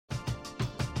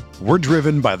We're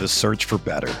driven by the search for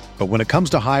better. But when it comes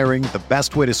to hiring, the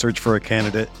best way to search for a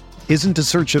candidate isn't to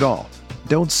search at all.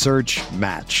 Don't search,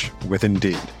 match with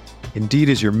Indeed. Indeed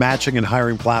is your matching and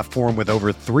hiring platform with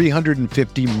over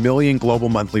 350 million global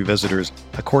monthly visitors,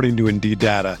 according to Indeed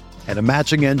data, and a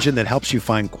matching engine that helps you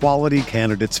find quality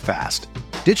candidates fast.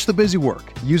 Ditch the busy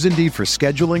work. Use Indeed for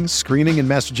scheduling, screening, and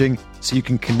messaging so you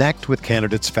can connect with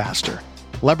candidates faster.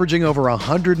 Leveraging over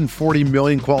 140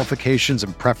 million qualifications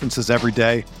and preferences every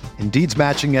day, Indeed's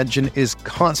matching engine is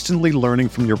constantly learning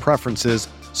from your preferences,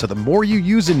 so the more you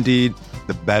use Indeed,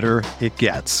 the better it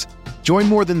gets. Join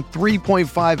more than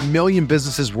 3.5 million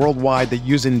businesses worldwide that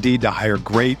use Indeed to hire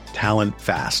great talent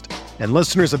fast. And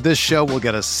listeners of this show will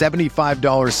get a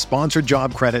 $75 sponsored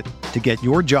job credit to get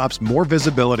your jobs more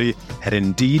visibility at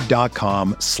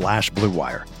Indeed.com/Blue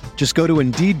Wire. Just go to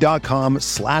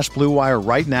Indeed.com/Blue Wire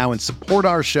right now and support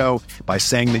our show by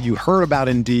saying that you heard about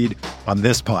Indeed on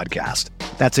this podcast.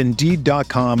 That's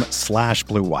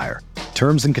Indeed.com/Blue Wire.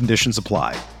 Terms and conditions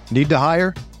apply. Need to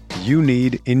hire? You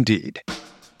need Indeed.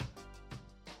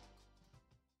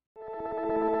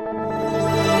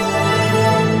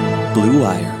 Blue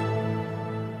Wire.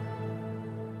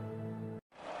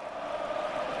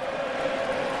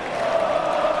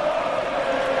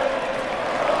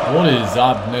 What is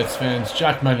up, Nets fans?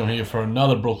 Jack Manuel here for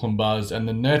another Brooklyn Buzz, and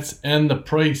the Nets end the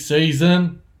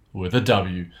preseason with a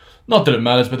W. Not that it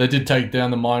matters, but they did take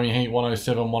down the Miami Heat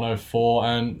 107-104,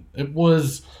 and it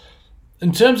was,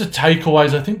 in terms of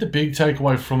takeaways, I think the big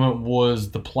takeaway from it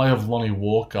was the play of Lonnie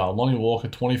Walker. Lonnie Walker,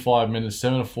 25 minutes,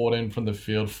 7 of 14 from the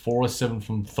field, 4 of 7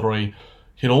 from 3,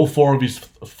 hit all 4 of his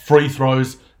free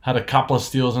throws, had a couple of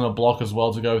steals and a block as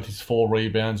well to go with his 4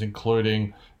 rebounds,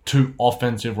 including 2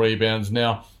 offensive rebounds.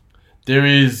 Now, there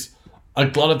is a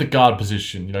glut at the guard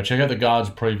position. You know, check out the guards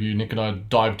preview. Nick and I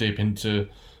dive deep into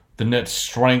the Nets'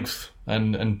 strength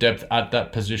and depth at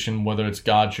that position, whether it's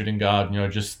guard, shooting guard, you know,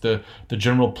 just the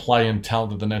general play and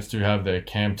talent that the Nets do have there.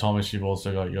 Cam Thomas, you've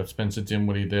also got Spencer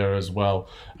Dinwiddie there as well.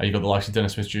 You've got the likes of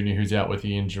Dennis Smith Jr., who's out with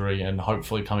the injury and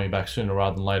hopefully coming back sooner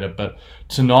rather than later. But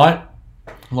tonight,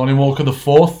 Lonnie Walker the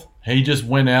fourth, he just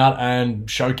went out and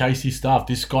showcased his stuff.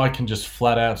 This guy can just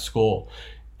flat out score.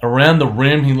 Around the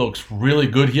rim, he looks really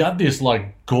good. He had this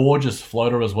gorgeous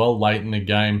floater as well late in the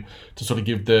game to sort of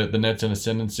give the Nets an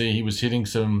ascendancy. He was hitting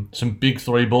some big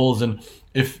 3 balls, and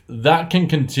if that can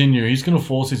continue, he's going to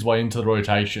force his way into the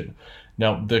rotation.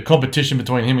 Now, the competition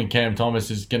between him and Cam Thomas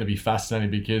is going to be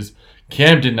fascinating because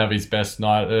Cam didn't have his best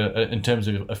night in terms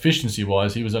of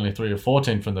efficiency-wise. He was only 3 of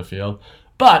 14 from the field,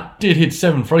 but did hit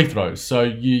 7 free throws.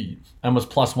 And was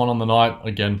 +1 on the night.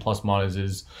 Again, plus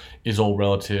minus is all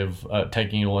relative,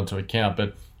 taking it all into account.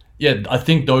 But yeah, I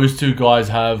think those two guys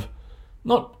have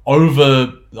not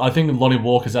over. I think Lonnie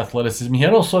Walker's athleticism. He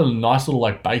had also a nice little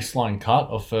baseline cut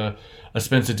off a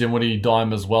Spencer Dinwiddie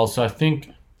dime as well. So I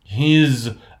think his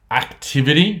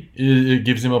activity it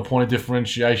gives him a point of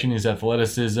differentiation. His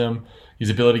athleticism,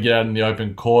 his ability to get out in the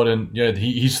open court, and yeah,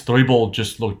 his 3-ball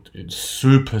just looked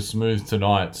super smooth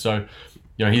tonight. So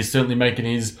you know, he's certainly making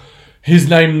his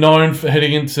name known for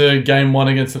heading into Game 1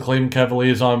 against the Cleveland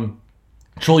Cavaliers. I'm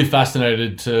truly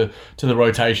fascinated to the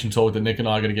rotation talk that Nick and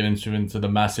I are going to get into the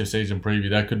massive season preview.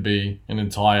 That could be an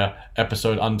entire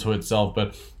episode unto itself.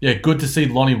 But yeah, good to see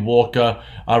Lonnie Walker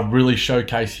really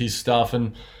showcase his stuff.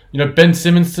 And you know, Ben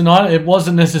Simmons tonight, it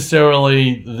wasn't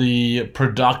necessarily the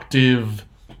productive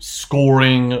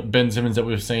scoring Ben Simmons that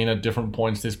we've seen at different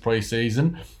points this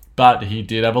preseason, but he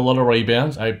did have a lot of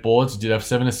rebounds, 8 boards, he did have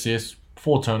 7 assists.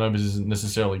 4 turnovers isn't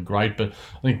necessarily great, but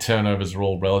I think turnovers are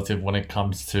all relative when it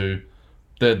comes to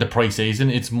the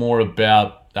preseason. It's more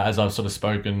about, as I've sort of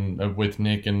spoken with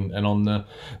Nick and on the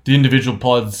individual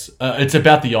pods, it's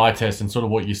about the eye test and sort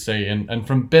of what you see. And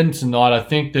from Ben tonight, I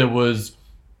think there was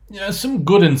some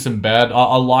good and some bad.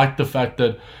 I like the fact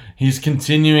that he's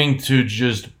continuing to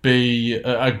just be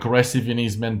aggressive in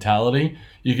his mentality.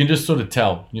 You can just sort of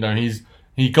tell. You know,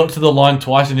 he got to the line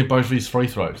twice and hit both of his free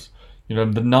throws. You know,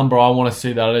 the number I want to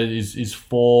see that is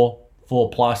 4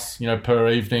 plus, you know, per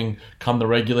evening come the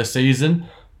regular season.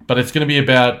 But it's going to be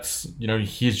about, you know,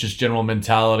 his just general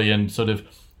mentality and sort of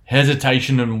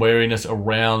hesitation and wariness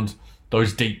around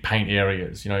those deep paint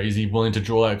areas. You know, is he willing to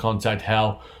draw that contact?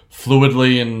 How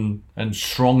fluidly and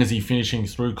strong is he finishing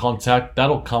through contact?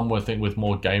 That'll come, I think, with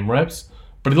more game reps.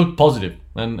 But he looked positive,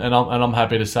 and I'm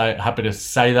happy to say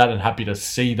that and happy to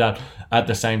see that at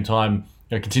the same time.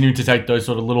 You know, continuing to take those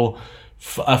sort of little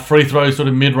free throws, sort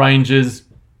of mid ranges.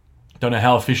 Don't know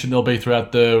how efficient they'll be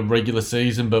throughout the regular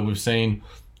season, but we've seen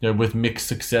with mixed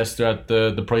success throughout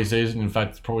the preseason. In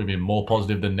fact, it's probably been more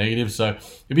positive than negative. So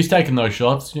if he's taking those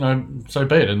shots, so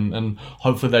be it. And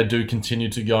hopefully they do continue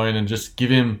to go in and just give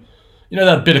him,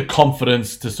 that bit of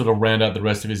confidence to sort of round out the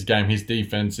rest of his game. His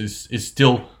defense is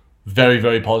still very,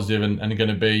 very positive and going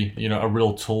to be, a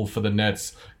real tool for the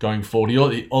Nets going forward.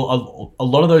 A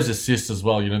lot of those assists as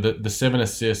well, the 7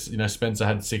 assists, Spencer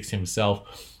had 6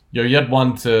 himself. You had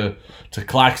one to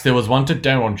Clax. There was one to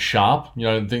Darren Sharp.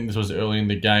 I think this was early in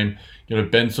the game.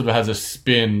 Ben sort of has a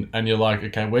spin, and you're like,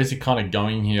 okay, where's he kind of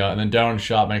going here? And then Darren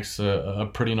Sharp makes a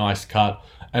pretty nice cut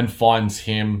and finds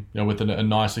him, with a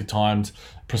nicely timed,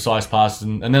 precise pass.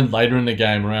 And then later in the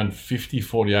game, around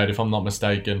 50-48, if I'm not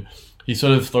mistaken, he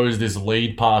sort of throws this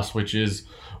lead pass, which is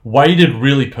weighted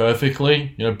really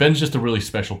perfectly. Ben's just a really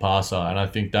special passer, and I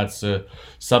think that's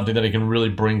something that he can really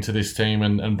bring to this team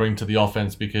and bring to the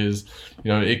offense, because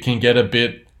it can get a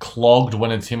bit clogged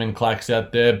when it's him and Clax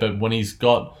out there, but when he's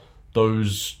got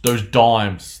those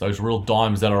dimes, those real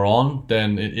dimes that are on,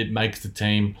 then it makes the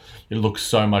team look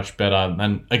so much better.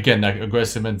 And again, that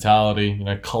aggressive mentality,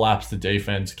 collapse the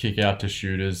defense, kick out to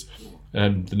shooters,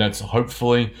 and the Nets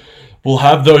hopefully we'll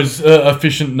have those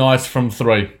efficient nights from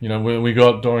 3. We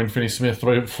got Dorian Finney-Smith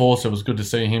 3 of 4, so it was good to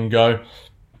see him go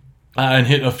and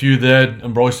hit a few there.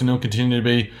 And Royce O'Neal continued to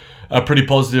be pretty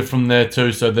positive from there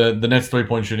too. So the Nets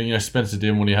 3-point shooting, Spencer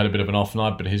Dinwiddie had a bit of an off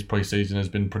night, but his preseason has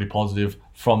been pretty positive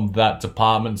from that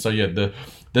department. So yeah, the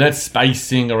Nets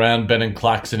spacing around Ben and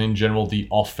Claxton in general, the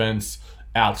offense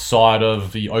outside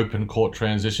of the open court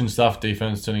transition stuff,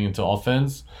 defense turning into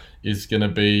offense, is going to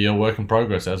be a work in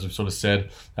progress, as we've sort of said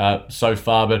so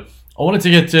far. But I wanted to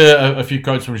get to a few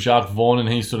quotes from Jacques Vaughn, and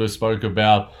he sort of spoke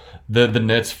about the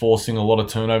Nets forcing a lot of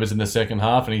turnovers in the second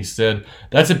half, and he said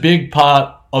that's a big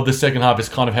part of the second half is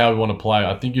kind of how we want to play.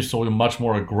 I think you saw him much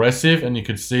more aggressive, and you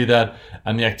could see that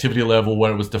and the activity level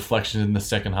where it was deflections in the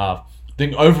second half. I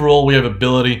think overall we have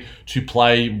ability to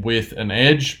play with an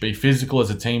edge, be physical as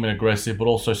a team and aggressive, but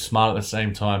also smart at the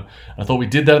same time. And I thought we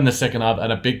did that in the second half,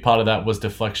 and a big part of that was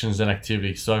deflections and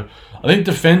activity. So I think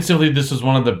defensively this was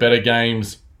one of the better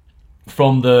games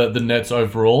from the Nets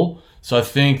overall. So I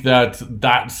think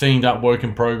that seeing that work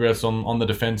in progress on the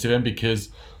defensive end, because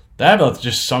they have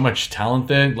just so much talent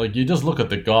there. Like, you just look at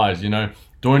the guys,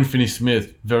 Dorian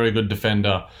Finney-Smith, very good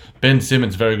defender. Ben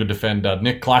Simmons, very good defender.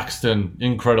 Nick Claxton,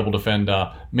 incredible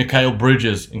defender. Mikal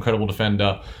Bridges, incredible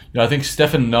defender. I think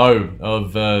Stefan Noe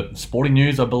of Sporting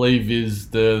News, I believe,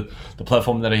 is the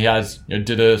platform that he has,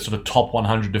 did a sort of top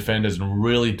 100 defenders and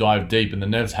really dived deep. And the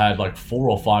Nets had like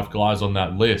 4 or 5 guys on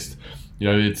that list.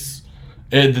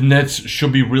 The Nets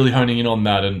should be really honing in on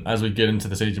that. And as we get into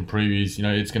the season previews,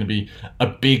 it's going to be a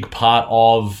big part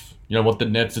of, what the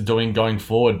Nets are doing going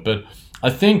forward. But I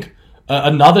think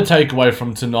another takeaway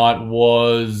from tonight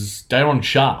was Daron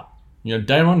Sharp.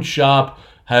 Daron Sharp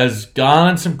has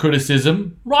garnered some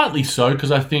criticism, rightly so,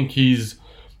 because I think he's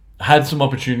had some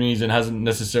opportunities and hasn't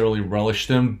necessarily relished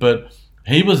them. But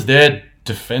he was there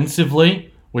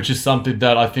defensively, which is something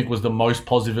that I think was the most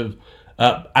positive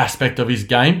aspect of his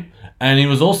game. And he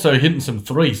was also hitting some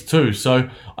threes too. So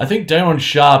I think Daron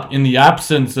Sharp, in the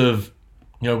absence of,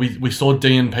 we saw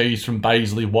DNPs from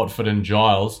Baisley, Watford and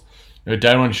Giles.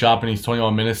 Daron Sharp in his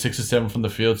 21 minutes, 6 of 7 from the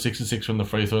field, 6 of 6 from the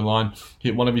free throw line,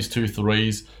 hit one of his 2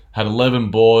 threes, had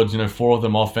 11 boards, 4 of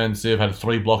them offensive, had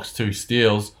 3 blocks, 2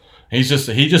 steals. He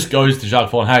just goes to Jacques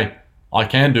Vaughn, hey, I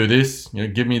can do this.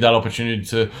 Give me that opportunity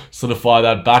to solidify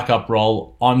that backup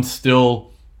role. I'm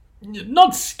still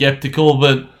not skeptical,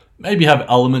 but maybe have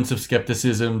elements of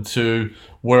skepticism to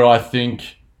where I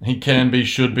think he can be,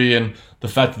 should be, and the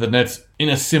fact that the Nets, in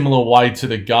a similar way to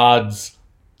the guards,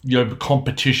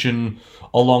 competition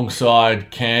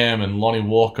alongside Cam and Lonnie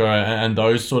Walker and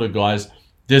those sort of guys,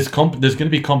 there's going to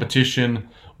be competition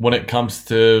when it comes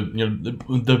to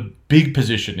the big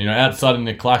position. Outside of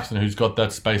Nick Claxton, who's got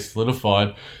that space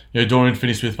solidified. Dorian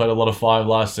Finney-Smith played a lot of 5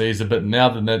 last season, but now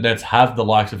the Nets have the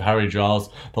likes of Harry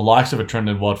Giles, the likes of a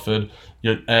Trendon Watford,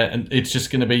 and it's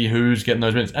just going to be who's getting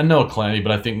those minutes. And Noah Clancy,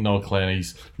 but I think Noah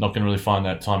Clancy's not going to really find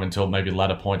that time until maybe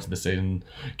latter points of the season,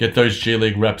 get those G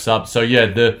League reps up. So yeah,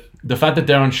 the fact that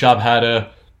Daron Sharp had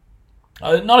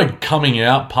not a coming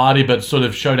out party, but sort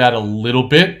of showed out a little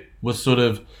bit, was sort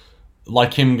of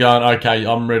like him going, okay,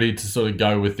 I'm ready to sort of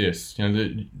go with this.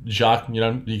 Jacques,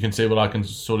 you can see what I can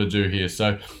sort of do here.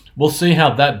 So we'll see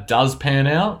how that does pan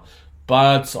out,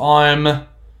 but I'm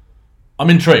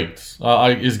intrigued,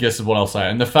 is guess is what I'll say.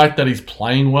 And the fact that he's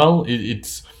playing well,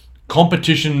 it's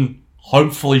competition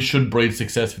hopefully should breed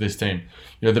success for this team.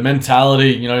 the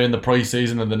mentality, in the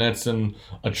preseason that the Nets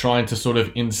are trying to sort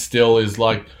of instill is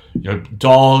like,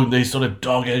 these sort of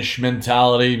doggish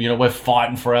mentality. We're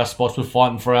fighting for our spots, we're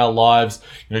fighting for our lives.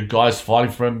 Guys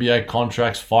fighting for NBA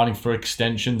contracts, fighting for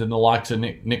extensions, and the likes of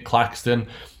Nick Claxton.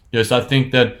 So I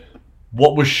think that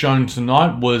what was shown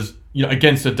tonight was,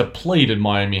 against a depleted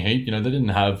Miami Heat. They didn't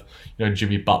have,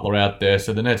 Jimmy Butler out there,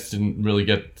 so the Nets didn't really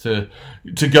get to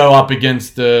go up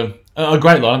against a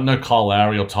great lineup. No Kyle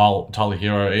Lowry or Tyler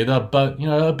Hero either, but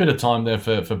a bit of time there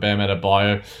for Bam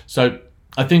Adebayo. So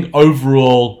I think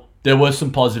overall there were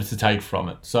some positives to take from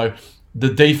it. So the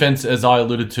defense, as I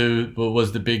alluded to,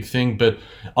 was the big thing, but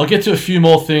I'll get to a few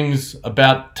more things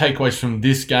about takeaways from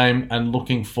this game and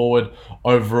looking forward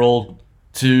overall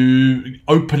to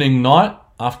opening night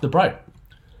after the break.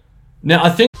 Now, I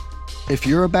think if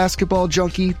you're a basketball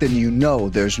junkie, then you know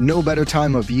there's no better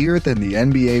time of year than the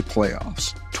NBA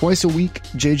playoffs. Twice a week,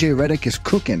 JJ Redick is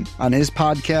cooking on his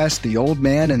podcast, The Old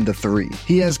Man and the Three.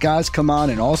 He has guys come on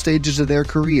in all stages of their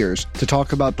careers to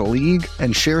talk about the league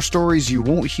and share stories you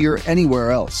won't hear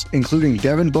anywhere else, including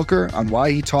Devin Booker on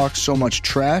why he talks so much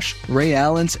trash, Ray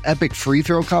Allen's epic free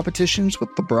throw competitions with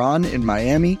LeBron in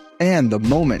Miami, and the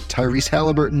moment Tyrese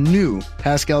Halliburton knew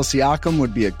Pascal Siakam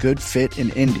would be a good fit in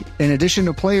Indy. In addition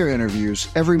to player interviews,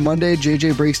 every Monday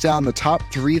JJ breaks down the top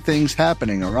 3 things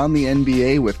happening around the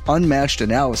NBA with unmatched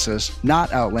analysis,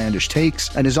 not outlandish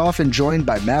takes, and is often joined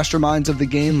by masterminds of the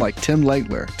game like Tim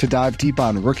Legler to dive deep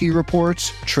on rookie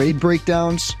reports, trade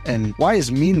breakdowns, and why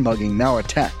is mean mugging now a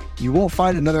tech. You won't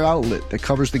find another outlet that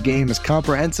covers the game as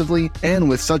comprehensively and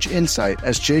with such insight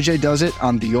as JJ does it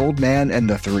on The Old Man and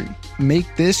the Three.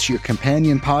 Make this your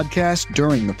companion podcast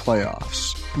during the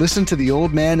playoffs. Listen to The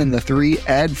Old Man and the Three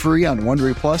ad-free on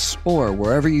Wondery Plus or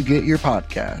wherever you get your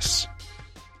podcasts.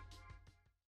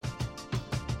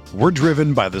 We're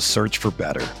driven by the search for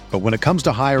better. But when it comes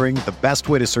to hiring, the best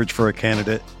way to search for a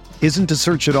candidate isn't to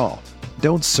search at all.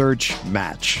 Don't search,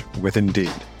 match with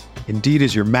Indeed. Indeed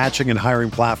is your matching and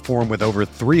hiring platform with over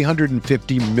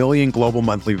 350 million global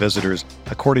monthly visitors,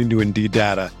 according to Indeed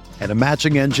data, and a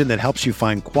matching engine that helps you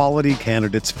find quality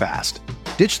candidates fast.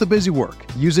 Ditch the busy work.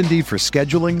 Use Indeed for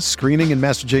scheduling, screening, and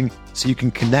messaging so you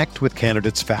can connect with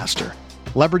candidates faster.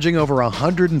 Leveraging over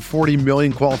 140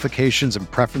 million qualifications and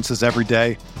preferences every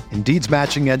day, Indeed's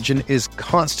matching engine is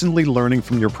constantly learning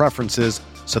from your preferences,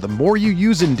 so the more you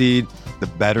use Indeed, the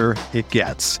better it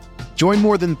gets. Join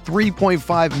more than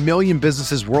 3.5 million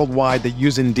businesses worldwide that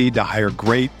use Indeed to hire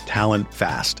great talent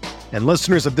fast. And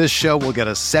listeners of this show will get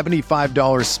a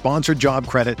 $75 sponsored job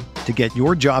credit to get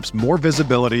your jobs more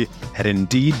visibility at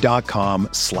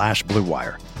Indeed.com/Blue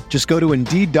Wire. Just go to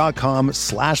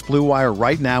Indeed.com/Blue Wire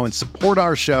right now and support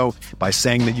our show by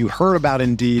saying that you heard about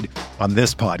Indeed on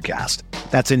this podcast.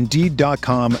 That's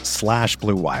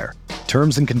Indeed.com/Blue Wire.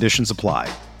 Terms and conditions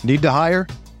apply. Need to hire?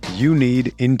 You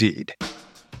need Indeed.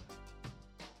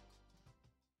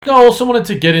 I also wanted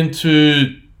to get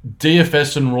into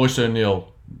DFS and Royce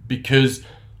O'Neal because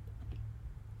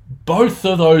both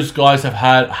of those guys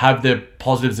have their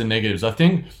positives and negatives. I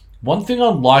think one thing I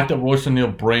like that Royce O'Neal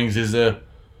brings is a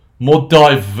more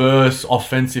diverse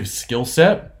offensive skill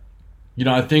set.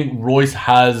 I think Royce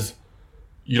has,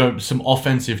 some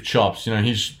offensive chops.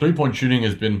 His three-point shooting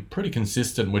has been pretty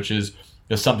consistent, which is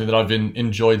something that I've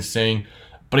enjoyed seeing.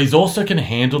 But he's also can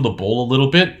handle the ball a little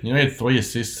bit. He had 3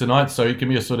 assists tonight, so he can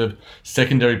be a sort of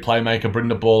secondary playmaker, bring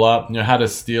the ball up. Had a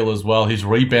steal as well. He's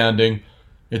rebounding.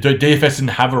 DFS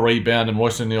didn't have a rebound, and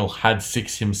Royce O'Neal had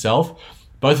 6 himself.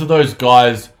 Both of those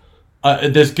guys,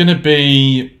 there's going to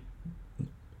be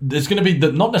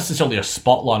not necessarily a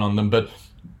spotlight on them, but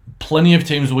plenty of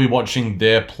teams will be watching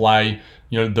their play.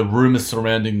 The rumors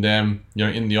surrounding them,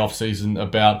 in the offseason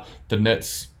about the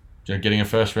Nets getting a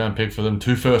first-round pick for them,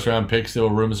 2 first-round picks. There were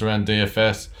rumors around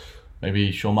DFS.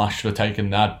 Maybe Sean Marsh should have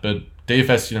taken that, but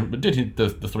DFS, did hit the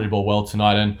 3-ball well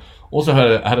tonight, and also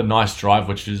had a nice drive,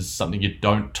 which is something you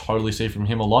don't totally see from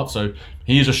him a lot. So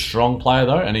he is a strong player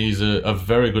though, and he's a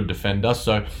very good defender.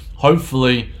 So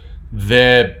hopefully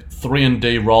their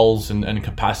 3-and-D roles and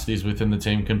capacities within the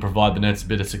team can provide the Nets a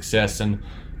bit of success. And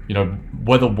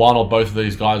whether one or both of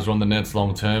these guys are on the Nets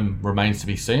long term remains to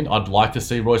be seen. I'd like to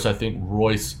see Royce. I think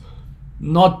Royce,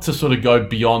 not to sort of go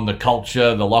beyond the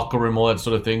culture, the locker room, all that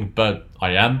sort of thing, but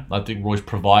I think Royce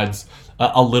provides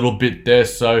a little bit there.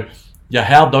 So,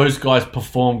 how those guys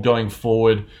perform going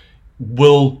forward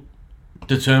will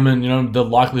determine, the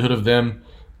likelihood of them,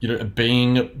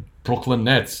 being Brooklyn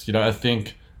Nets. I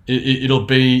think it'll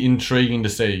be intriguing to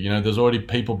see. There's already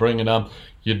people bringing up,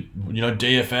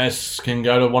 DFS can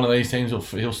go to one of these teams.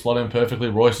 He'll slot in perfectly.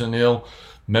 Royce O'Neal,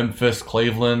 Memphis,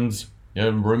 Cleveland.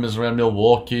 Rumors around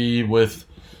Milwaukee with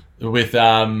with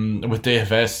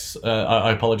DFS.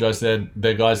 I apologize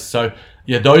there, guys. So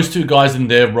yeah, those two guys in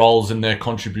their roles and their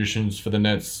contributions for the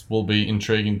Nets will be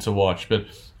intriguing to watch. But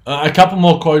a couple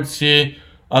more quotes here.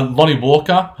 Lonnie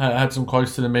Walker had some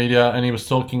quotes to the media, and he was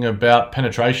talking about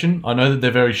penetration. I know that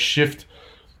they're very shift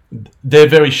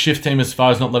team as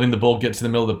far as not letting the ball get to the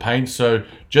middle of the paint. So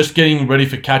just getting ready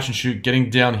for catch and shoot, getting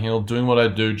downhill, doing what I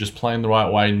do, just playing the right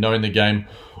way, knowing the game.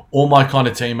 All my kind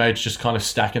of teammates just kind of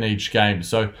stacking each game.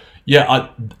 So yeah,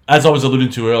 as I was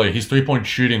alluding to earlier, his 3-point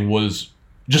shooting was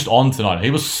just on tonight.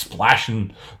 He was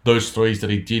splashing those threes that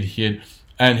he did hit,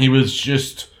 and he was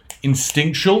just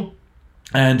instinctual.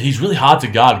 And he's really hard to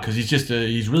guard because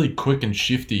he's really quick and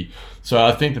shifty. So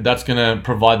I think that's going to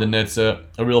provide the Nets a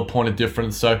real point of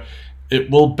difference. So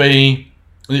it will be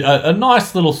a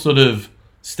nice little sort of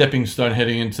stepping stone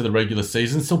heading into the regular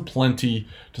season. Still plenty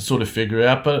to sort of figure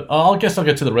out. But I guess I'll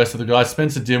get to the rest of the guys.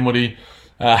 Spencer Dinwiddie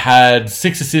had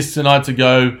 6 assists tonight to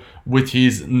go with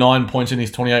his 9 points in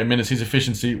his 28 minutes. His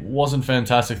efficiency wasn't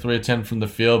fantastic, 3 of 10 from the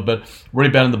field, but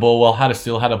rebounded the ball well, had a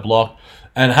steal, had a block,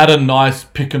 and had a nice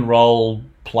pick and roll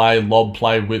play, lob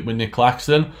play with Nick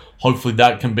Claxton. Hopefully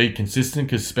that can be consistent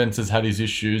because Spencer's had his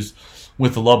issues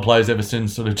with the lob plays ever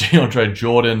since sort of DeAndre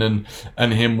Jordan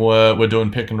and him were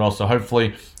doing pick and roll. So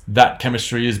hopefully that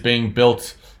chemistry is being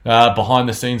built behind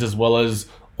the scenes as well as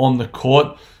on the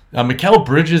court. Mikal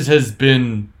Bridges has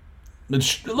been...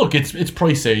 Look, it's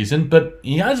preseason, but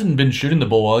he hasn't been shooting the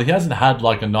ball well. He hasn't had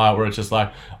like a night where it's just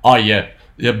like, oh yeah,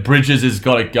 Bridges has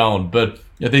got it going. But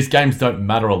yeah, these games don't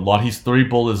matter a lot. His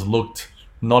 3-ball has looked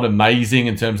not amazing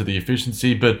in terms of the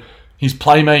efficiency, but his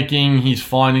playmaking, he's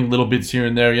finding little bits here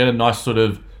and there. He had a nice sort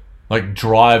of like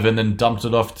drive and then dumped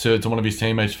it off to one of his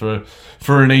teammates for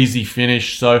an easy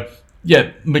finish. So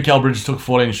yeah, Mikal Bridges took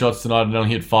 14 shots tonight and only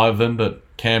hit 5 of them, but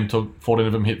Cam took 14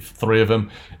 of them, hit 3 of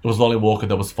them. It was Lonnie Walker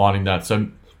that was finding that. So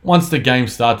once the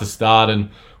games start and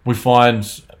we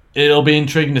find, it'll be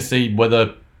intriguing to see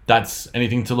whether that's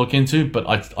anything to look into, but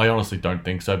I honestly don't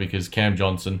think so because Cam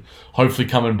Johnson hopefully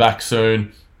coming back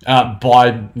soon. I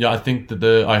think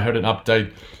that I heard an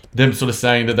update, them sort of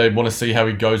saying that they want to see how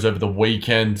he goes over the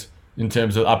weekend in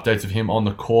terms of updates of him on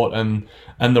the court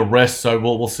and the rest. So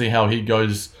we'll see how he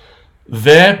goes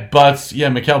there. But yeah,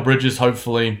 Mikal Bridges,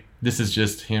 hopefully this is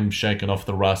just him shaking off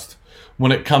the rust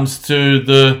when it comes to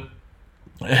the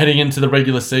heading into the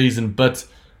regular season. But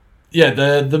yeah,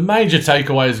 the major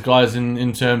takeaways, guys,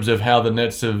 in terms of how the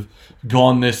Nets have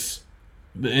gone this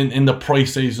in the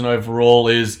preseason overall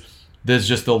is there's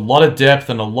just a lot of depth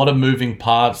and a lot of moving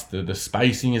parts. The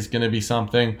spacing is going to be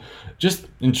something. Just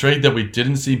intrigued that we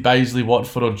didn't see Baisley,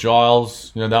 Watford, or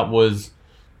Giles. That was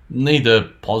neither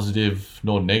positive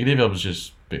nor negative. It was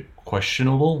just a bit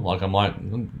questionable. Like, I'm like,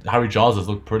 Harry Giles has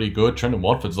looked pretty good. Trenton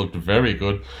Watford's looked very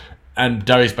good. And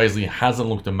Darius Baisley hasn't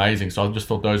looked amazing. So I just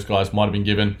thought those guys might have been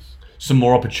given some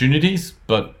more opportunities.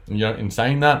 But, in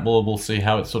saying that, we'll see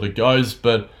how it sort of goes.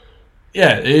 But,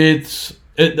 yeah,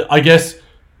 I guess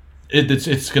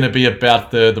it's going to be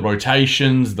about the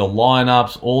rotations, the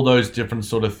lineups, all those different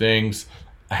sort of things,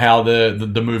 how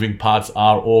the moving parts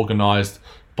are organized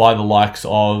by the likes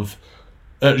of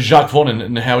Jacques Vaughn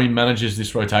and how he manages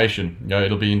this rotation.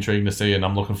 It'll be intriguing to see, and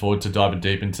I'm looking forward to diving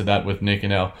deep into that with Nick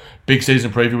in our big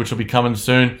season preview, which will be coming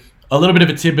soon. A little bit of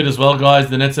a tidbit as well, guys.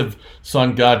 The Nets have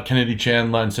signed guard Kennedy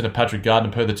Chandler and center Patrick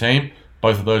Gardner per the team.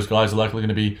 Both of those guys are likely going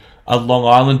to be Long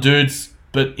Island dudes.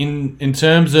 But in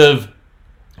terms of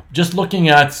just looking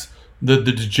at the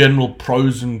general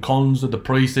pros and cons of the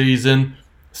preseason,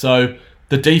 so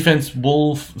the defense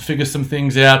will figure some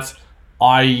things out.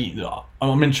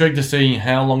 I'm intrigued to see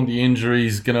how long the injury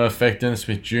is going to affect Dennis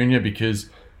Smith Jr. because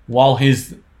while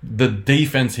the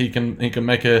defense, he can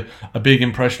make a big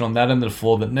impression on that end of the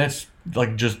floor. The Nets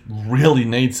just really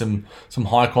need some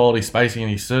high quality spacing,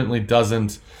 and he certainly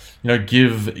doesn't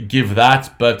give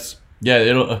that. But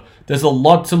yeah, there's a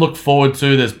lot to look forward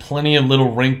to. There's plenty of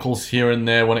little wrinkles here and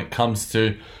there when it comes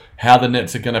to how the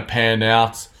Nets are going to pan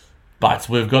out. But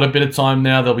we've got a bit of time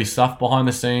now. There'll be stuff behind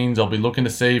the scenes. I'll be looking to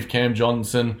see if Cam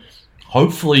Johnson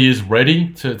hopefully is ready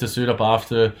to suit up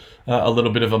after a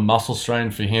little bit of a muscle strain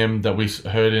for him that we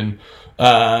heard in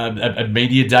at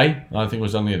media day. I think it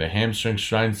was only a hamstring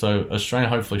strain. So a strain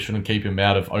hopefully shouldn't keep him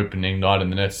out of opening night,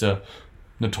 and the Nets are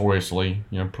notoriously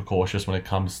precautious when it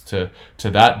comes to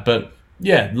that. But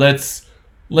yeah, let's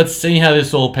see how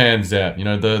this all pans out.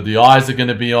 The eyes are going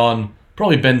to be on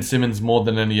probably Ben Simmons more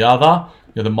than any other.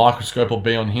 The microscope will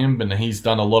be on him, and he's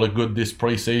done a lot of good this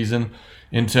preseason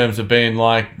in terms of being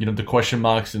the question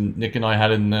marks and Nick and I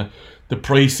had in the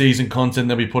preseason content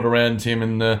that we put around him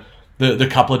and the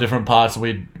couple of different parts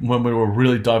when we were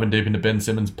really diving deep into Ben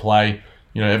Simmons' play.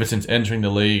 ever since entering the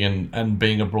league and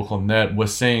being a Brooklyn Net, we're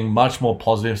seeing much more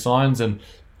positive signs, and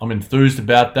I'm enthused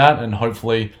about that, and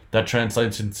hopefully that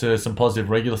translates into some positive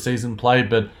regular season play.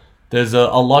 But there's a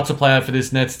lot to play out for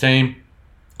this Nets team,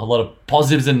 a lot of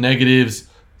positives and negatives,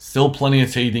 still plenty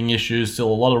of teething issues, still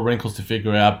a lot of wrinkles to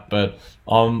figure out, but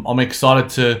I'm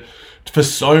excited for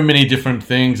so many different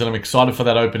things, and I'm excited for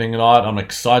that opening night. I'm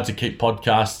excited to keep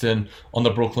podcasting on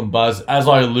the Brooklyn Buzz. As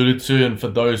I alluded to, and for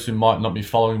those who might not be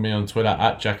following me on Twitter,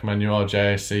 at Jack Manuel,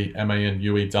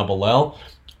 JACMANUELL,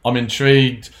 I'm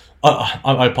intrigued.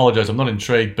 I apologize, I'm not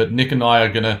intrigued, but Nick and I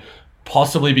are going to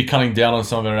possibly be cutting down on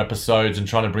some of our episodes and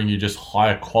trying to bring you just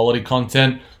higher quality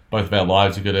content. Both of our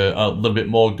lives have got a little bit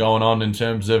more going on in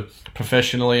terms of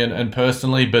professionally and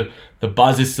personally, but the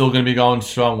buzz is still going to be going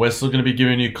strong. We're still going to be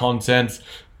giving you content.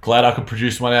 Glad I could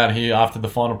produce one out here after the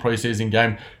final preseason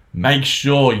game. Make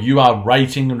sure you are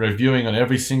rating and reviewing on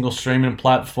every single streaming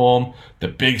platform. The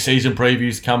big season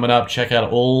previews coming up. Check out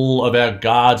all of our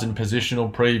guards and positional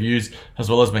previews, as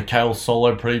well as Mikhail's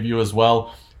solo preview as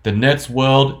well. The Nets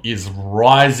world is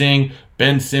rising.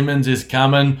 Ben Simmons is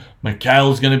coming.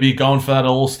 Mikhail's going to be going for that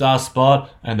all-star spot.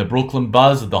 And the Brooklyn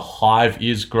Buzz, the hive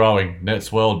is growing.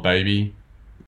 Nets world, baby.